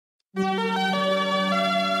I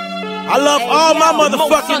love all my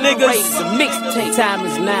motherfucking niggas. The mixtape time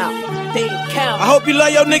is now. I hope you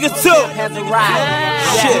love your niggas too.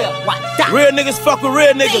 Shit. Real niggas fuck with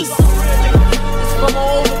real niggas. From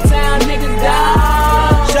old town niggas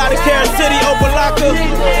down. Shout to Carol City, Opalaka.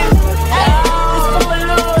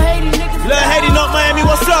 Little Haiti, North Miami,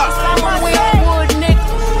 what's up?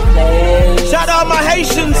 Shout out my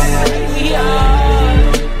Haitians.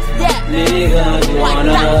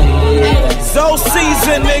 So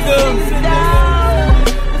season, nigga.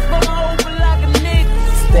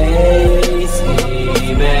 Stay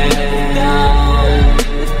scheming.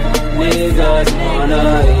 Niggas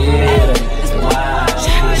wanna hear why.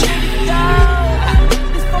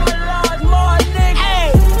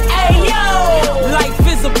 Hey, yo. Life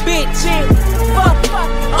is a bitch. Fuck.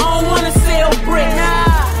 I don't wanna sell bricks.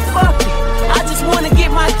 Fuck it. I just wanna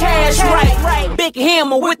get my cash right. Big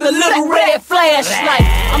hammer with the little red flashlight.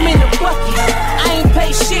 I'm in the bucket. I ain't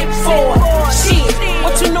pay shit for it. Shit.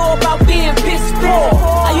 What you know about being pissed poor?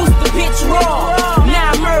 I used to bitch raw.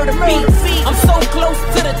 Now I murder beats. I'm so close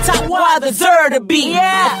to the top where I deserve to be. A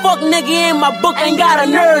fuck nigga in my book ain't got a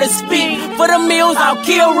nerve to speak. For the meals I'll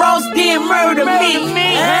kill Ross, then murder me.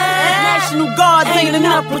 National Guards ain't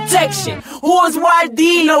enough protection. Who is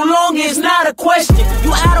YD? No longer it's not a question.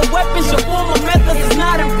 You out of weapons, your former methods is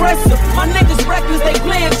not impressive. My niggas reckless, they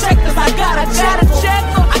playing checkers. I gotta check.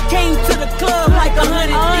 I came to the club like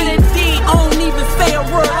 100 deep. I don't even say a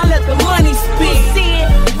word, I let the money speak.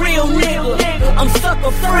 Real nigga, I'm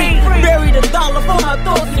sucker free. Buried $1 for my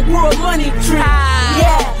thoughts and grew a money tree.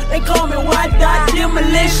 Yeah, they call me YD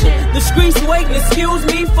Demolition. The streets waiting, excuse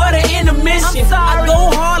me for the intermission. I go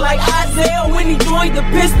hard like Isaiah when he joined the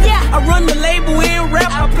Pistons. I run the label in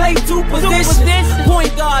rap, I play two positions.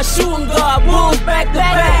 Point guard, shooting guard, bulls back to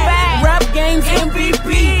back. Rap games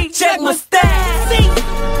MVP, check my stats.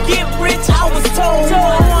 Get rich, I was told.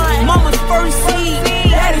 Mama's first seed,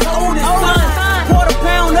 daddy's oldest son. Quarter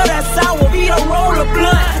pound of that sour, Vito roll a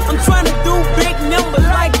blunt. I'm trying to do big numbers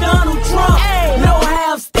like Donald Trump. No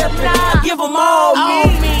half stepping, I give them all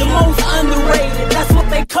me. The most underrated, that's what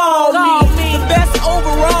they call me. The best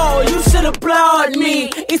overall, you should applaud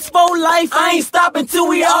me. It's for life, I ain't stopping till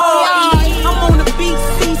we all eat. I'm on the beach,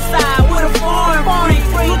 seaside with a foreign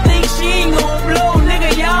freak. You think she ain't gon' blow,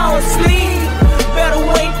 nigga, y'all asleep. Better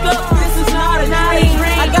wake up, this is not a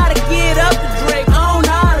dream. I gotta get up to Drake, I don't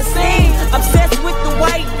know how to sing. Obsessed with the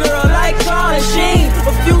white girl like Charlie Sheen.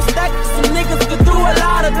 A few stacks, some niggas could do a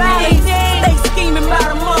lot of things. They scheming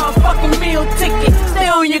about a motherfucking meal ticket.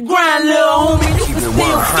 Stay on your grind, little homie, you can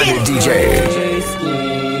still get it. DJ.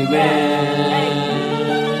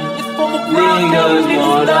 Niggas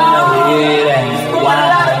wanna hear that. Why a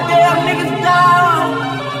lot of damn niggas down?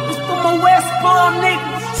 It's for my West Palm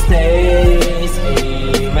niggas. Stay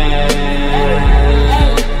scheming.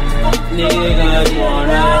 Niggas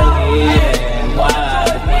wanna hear why.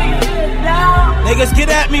 Niggas get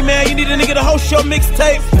at me, man. You need a nigga to host your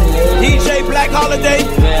mixtape. DJ Black Holiday.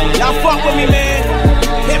 Y'all fuck with me, man.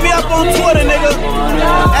 Hit me up on Twitter, nigga.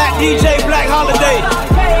 At DJ Black Holiday.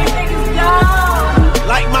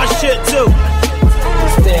 Like my shit too.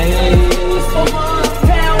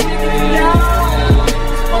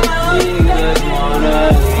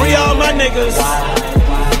 Free all my niggas.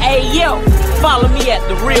 Hey yo, follow me at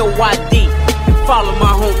The Real YD. And follow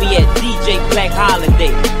my homie at DJ Black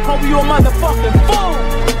Holiday. Hope you a motherfucking fool.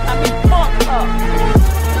 I mean, fucked up.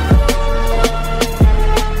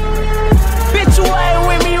 Bitch, you ain't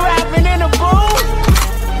with me rapping in the booth.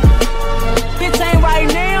 Bitch ain't right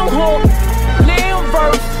now, ho. Now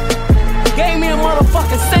verse. Gave me a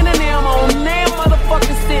motherfucking synonym on damn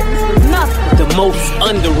motherfucking sentence. Nothing. The most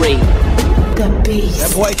underrated. The beast.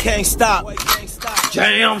 That boy can't stop.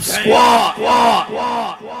 Jam Squad.